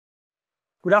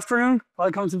Good afternoon,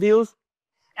 welcome to Build.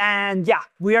 And yeah,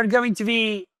 we are going to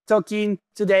be talking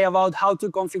today about how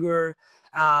to configure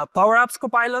Power Apps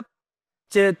Copilot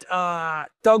to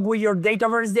talk with your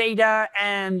Dataverse data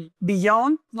and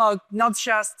beyond, not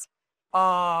just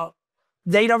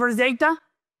Dataverse data.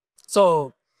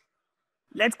 So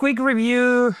let's quick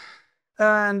review,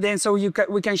 and then so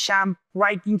we can jump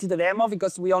right into the demo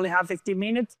because we only have 15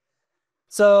 minutes.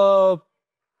 So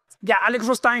yeah, Alex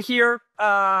Rostan here.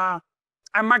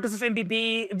 I'm Microsoft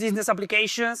MVP Business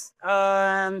Applications,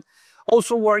 and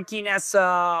also working as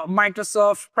a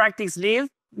Microsoft Practice Lead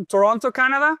in Toronto,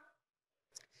 Canada.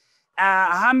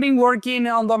 I have been working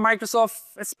on the Microsoft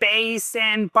space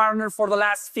and partner for the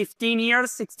last 15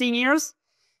 years, 16 years.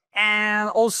 And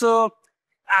also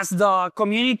as the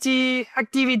community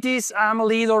activities, I'm a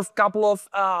lead of a couple of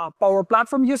Power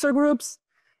Platform user groups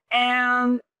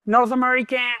and North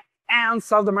America and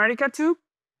South America too.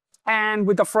 And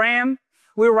with a friend,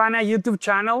 we run a YouTube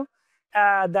channel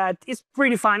that is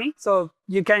pretty funny. So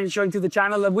you can join to the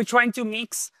channel. We're trying to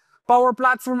mix Power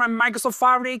Platform and Microsoft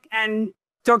Fabric and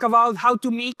talk about how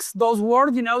to mix those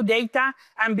words, data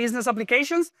and business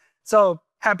applications. So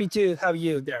happy to have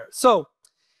you there. So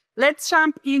let's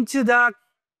jump into the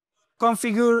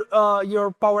configure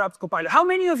your Power Apps Copilot. How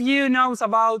many of you knows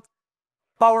about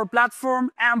Power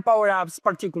Platform and Power Apps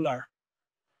particular?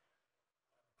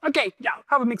 Okay, yeah,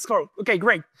 have a mixed crowd. Okay,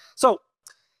 great. So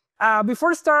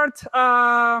before start,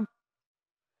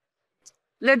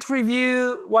 let's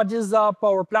review what is the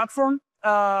Power Platform.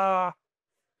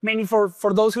 Mainly for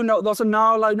those who know,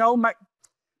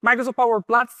 Microsoft Power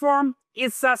Platform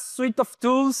is a suite of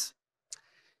tools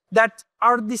that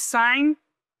are designed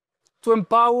to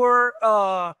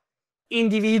empower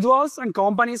individuals and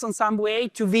companies in some way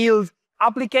to build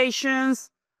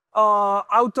applications,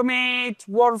 automate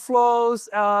workflows,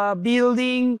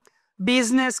 building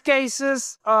business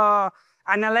cases,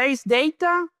 analyze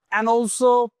data, and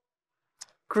also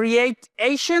create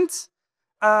agents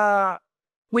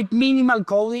with minimal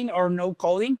coding or no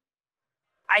coding.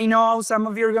 I know some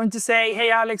of you are going to say, hey,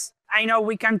 Alex, I know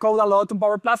we can code a lot on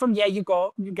Power Platform. Yeah, you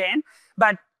can.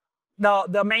 But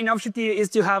the main objective is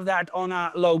to have that on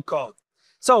a low code.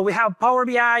 So we have Power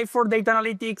BI for data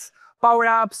analytics, Power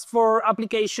Apps for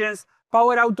applications,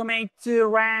 Power Automate to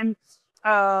run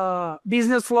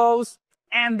business flows,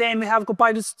 and then we have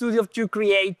Copilot Studio to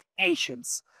create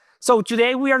agents. So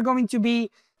today we are going to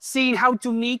be seeing how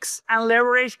to mix and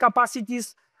leverage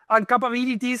capacities and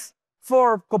capabilities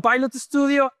for Copilot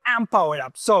Studio and Power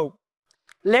Apps. So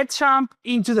let's jump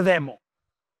into the demo.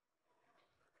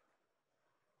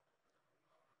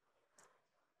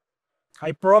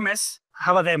 I promise, I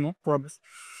have a demo, promise.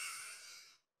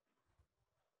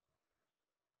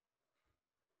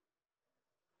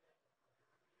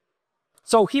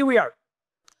 So here we are.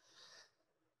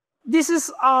 This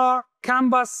is our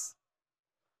Canvas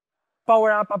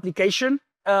Power App application.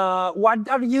 What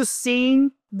are you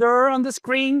seeing there on the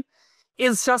screen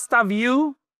is just a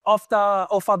view of a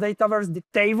Dataverse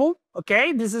table.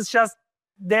 Okay, this is just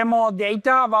demo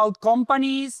data about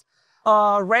companies,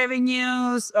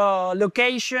 revenues,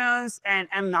 locations,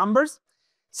 and numbers.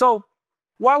 So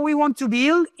what we want to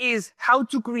build is how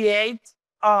to create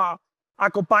a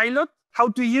copilot, how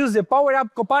to use the Power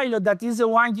App Copilot, that is the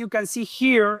one you can see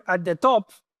here at the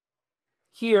top,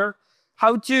 here,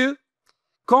 how to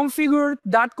configure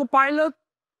that copilot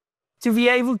to be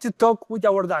able to talk with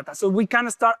our data. So we can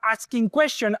start asking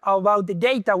questions about the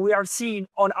data we are seeing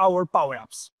on our Power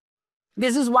Apps.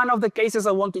 This is one of the cases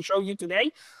I want to show you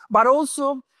today, but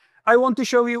also I want to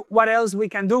show you what else we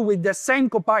can do with the same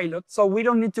copilot. So we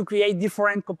don't need to create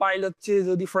different copilot to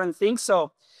do different things.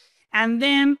 So, and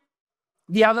then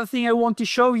the other thing I want to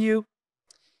show you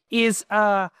is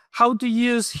how to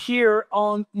use here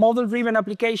on model-driven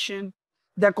application,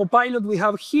 the copilot we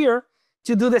have here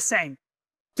to do the same,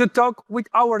 to talk with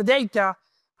our data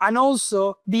and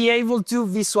also be able to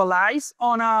visualize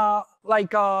on a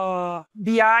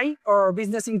BI or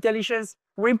business intelligence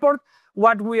report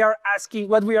what we are asking,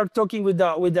 what we are talking with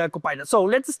the copilot. So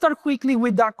let's start quickly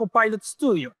with the Copilot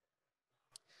Studio.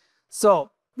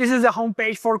 So this is the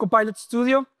homepage for Copilot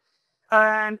Studio.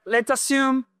 And let's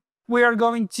assume we are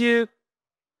going to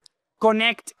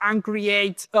connect and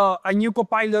create a new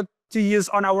copilot to use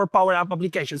on our Power App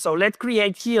application. So let's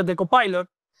create here the copilot.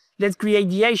 Let's create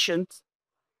the agent.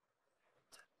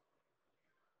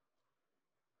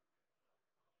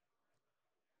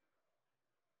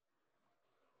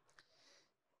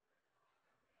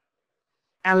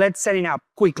 And let's set it up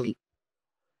quickly.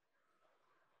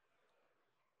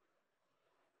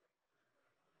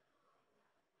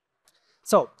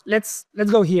 So let's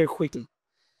go here quickly.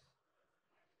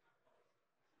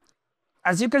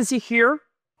 as you can see here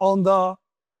on the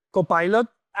Copilot,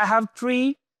 I have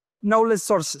 3 knowledge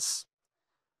sources.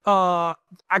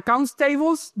 Accounts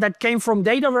tables that came from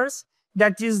Dataverse,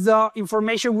 that is the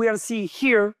information we are seeing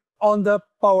here on the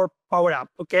Power App,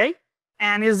 okay?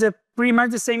 And is pretty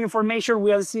much the same information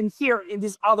we are seeing here in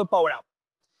this other Power App.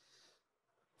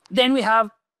 Then we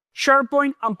have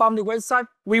SharePoint and public website.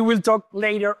 We will talk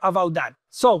later about that.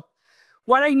 So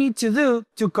what I need to do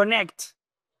to connect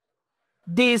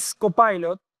this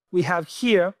Copilot we have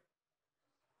here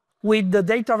with the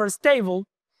Dataverse table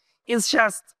is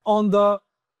just on the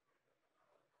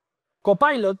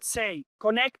Copilot say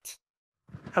connect.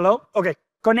 Hello? Okay.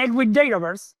 Connect with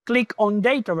Dataverse. Click on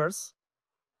Dataverse.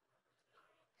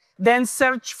 Then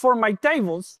search for my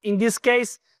tables. In this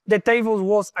case, the table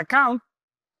was account.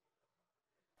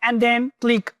 And then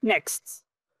click next.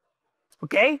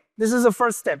 Okay? This is the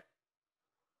first step.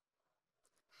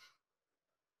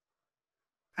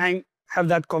 I have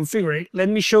that configured. Let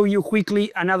me show you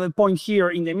quickly another point here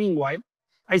in the meanwhile.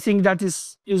 I think that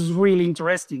is really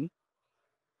interesting.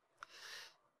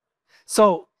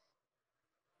 So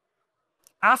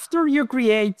after you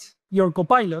create your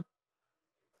Copilot,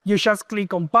 you just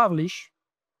click on Publish.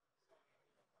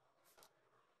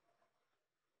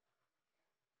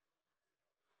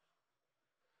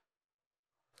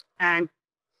 And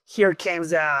here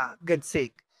comes a good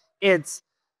thing. It's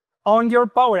on your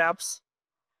Power Apps.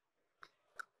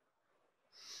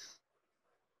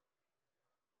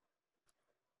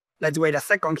 Let's wait a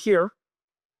second here.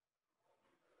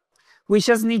 We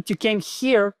just need to come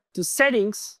here to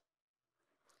Settings,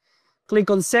 click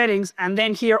on Settings, and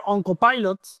then here on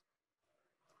Copilot,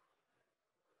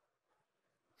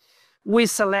 we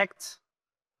select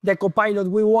the Copilot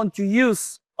we want to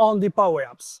use on the Power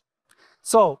Apps.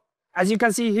 So as you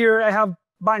can see here, I have a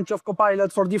bunch of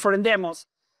Copilots for different demos.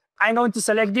 I'm going to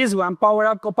select this one,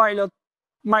 PowerUp Copilot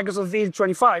Microsoft Build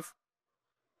 25,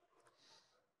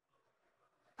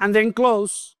 and then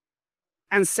close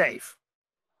and save.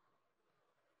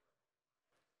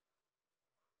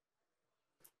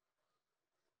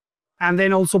 And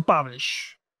then also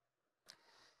publish.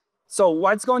 So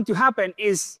what's going to happen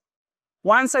is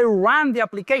once I run the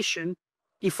application,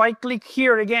 if I click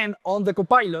here again on the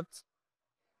Copilot,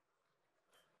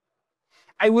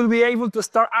 I will be able to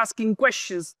start asking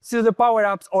questions to the Power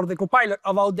Apps or the Copilot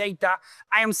about data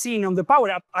I am seeing on the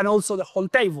Power App and also the whole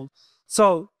table.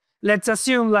 So let's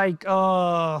assume like,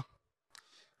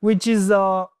 which is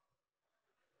the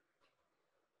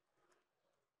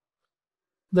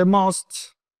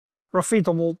most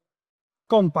profitable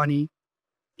company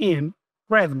in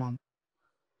Redmond.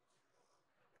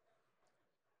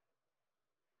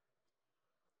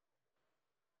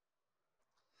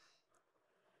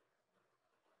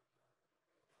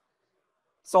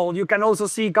 So you can also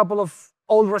see a couple of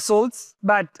old results,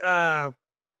 but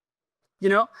you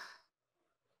know,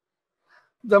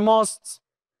 the most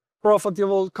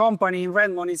profitable company in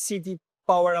Redmond is City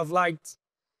Power of Light.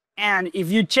 And if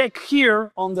you check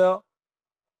here on the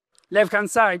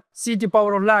left-hand side, City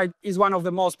Power of Light is one of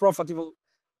the most profitable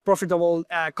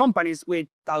companies with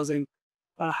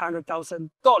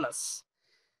 $100,000.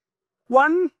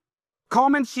 One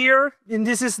comment here, and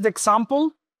this is the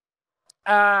example.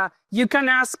 You can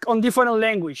ask on different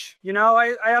language. You know,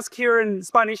 I ask here in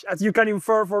Spanish, as you can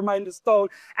infer from my install.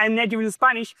 I'm native in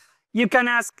Spanish. You can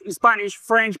ask Spanish,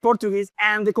 French, Portuguese,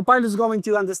 and the Copilot is going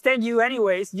to understand you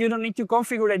anyways. You don't need to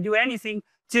configure and do anything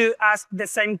to ask the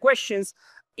same questions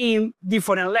in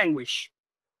different language.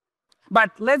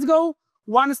 But let's go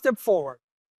one step forward.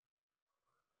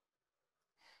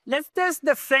 Let's test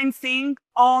the same thing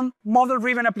on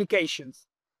model-driven applications.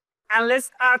 And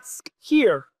let's ask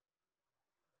here,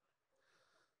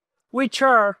 which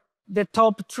are the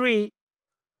top 3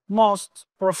 most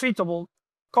profitable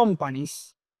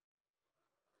companies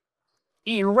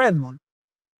in Redmond?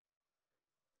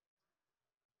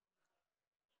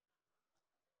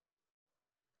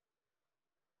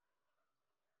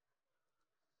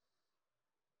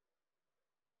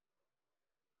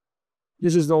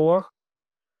 This is the work.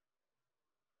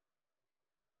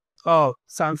 Oh,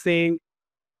 something.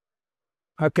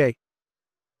 Okay.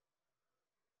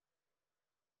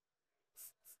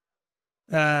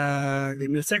 Give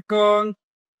me a second.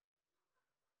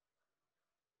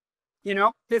 You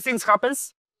know, these things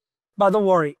happens, but don't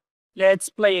worry. Let's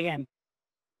play again.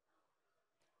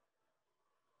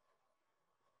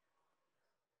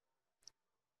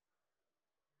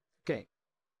 Okay.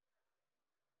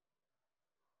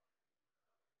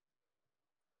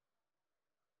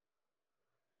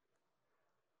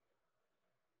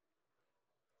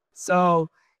 So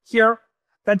here,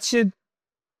 that should,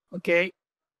 okay.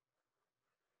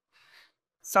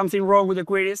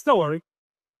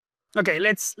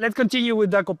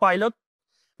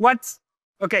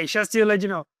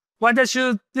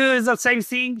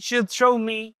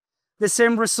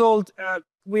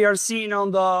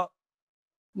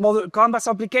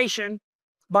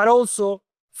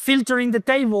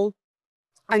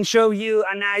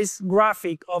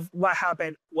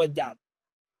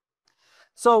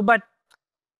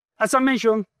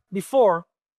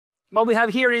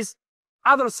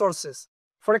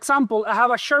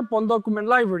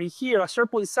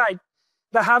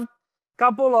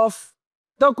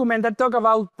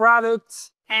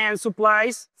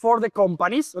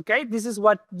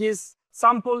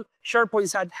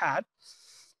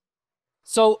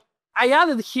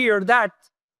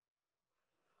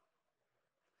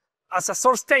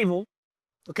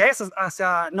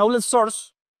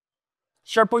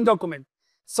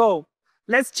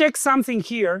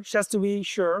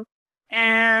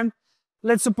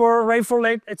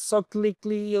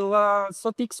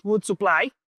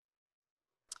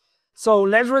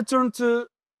 return to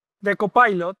the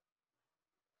Copilot.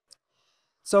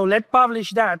 So let's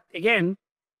publish that again.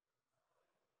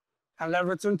 And let's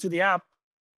return to the app.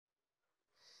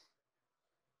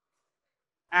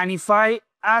 And if I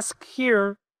ask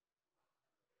here,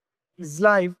 it's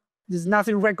live, there's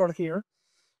nothing record here.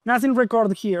 Nothing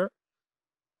record here.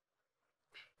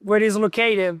 Where is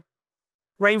located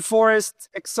rainforest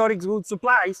exotic wood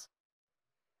supplies.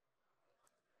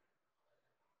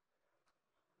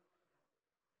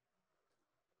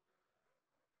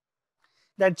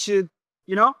 That should,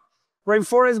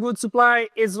 rainforest wood supply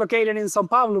is located in São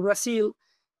Paulo, Brazil.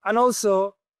 And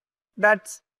also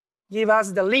that give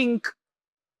us the link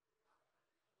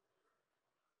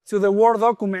to the Word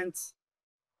document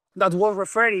that was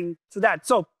referring to that.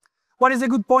 So what is a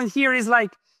good point here is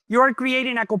like you are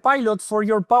creating a Copilot for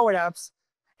your Power Apps,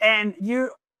 and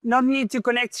you not need to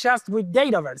connect just with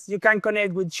Dataverse. You can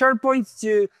connect with SharePoint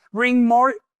to bring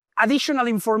more additional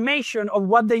information of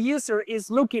what the user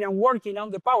is looking and working on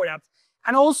the Power Apps.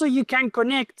 And also you can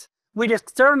connect with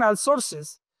external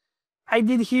sources. I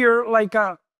did here like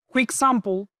a quick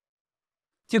sample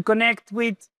to connect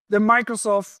with the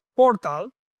Microsoft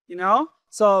portal,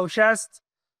 So just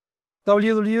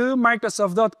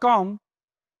www.microsoft.com.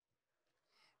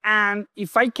 And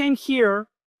if I came here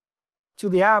to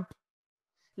the app,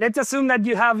 let's assume that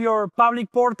you have your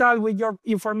public portal with your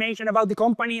information about the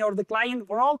company or the client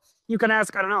or all. You can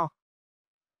ask, I don't know,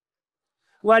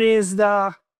 what is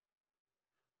the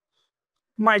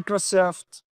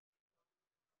Microsoft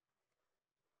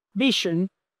vision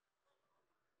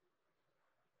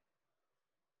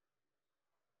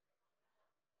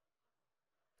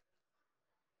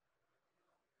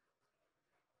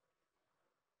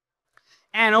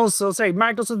and also say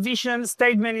Microsoft vision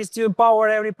statement is to empower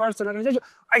every person and organization.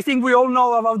 I think we all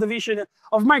know about the vision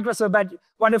of Microsoft, but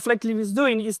what Reflective is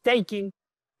doing is taking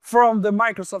from the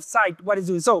Microsoft side what it's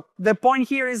doing. So the point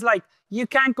here is like you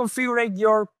can configure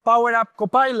your Power App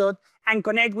Copilot and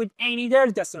connect with any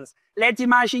data source. Let's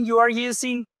imagine you are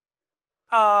using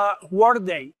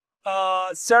Workday,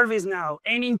 ServiceNow,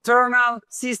 any internal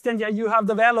system that you have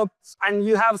developed and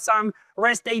you have some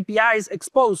REST APIs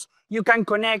exposed. You can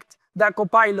connect the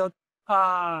Copilot,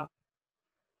 the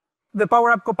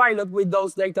Power App Copilot with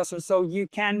those data sources, so you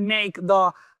can make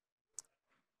the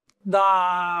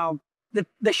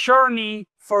journey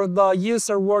for the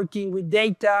user working with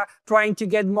data, trying to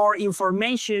get more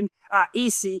information,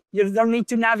 easy. You don't need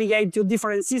to navigate to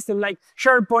different systems like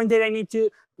SharePoint. That I need to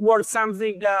work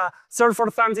something, search for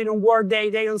something on Workday.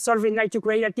 They don't service like to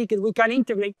create a ticket. We can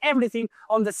integrate everything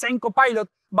on the same Copilot,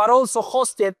 but also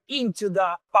host it into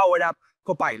the Power App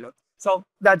Copilot. So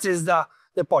that is the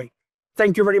point.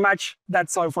 Thank you very much.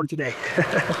 That's all for today.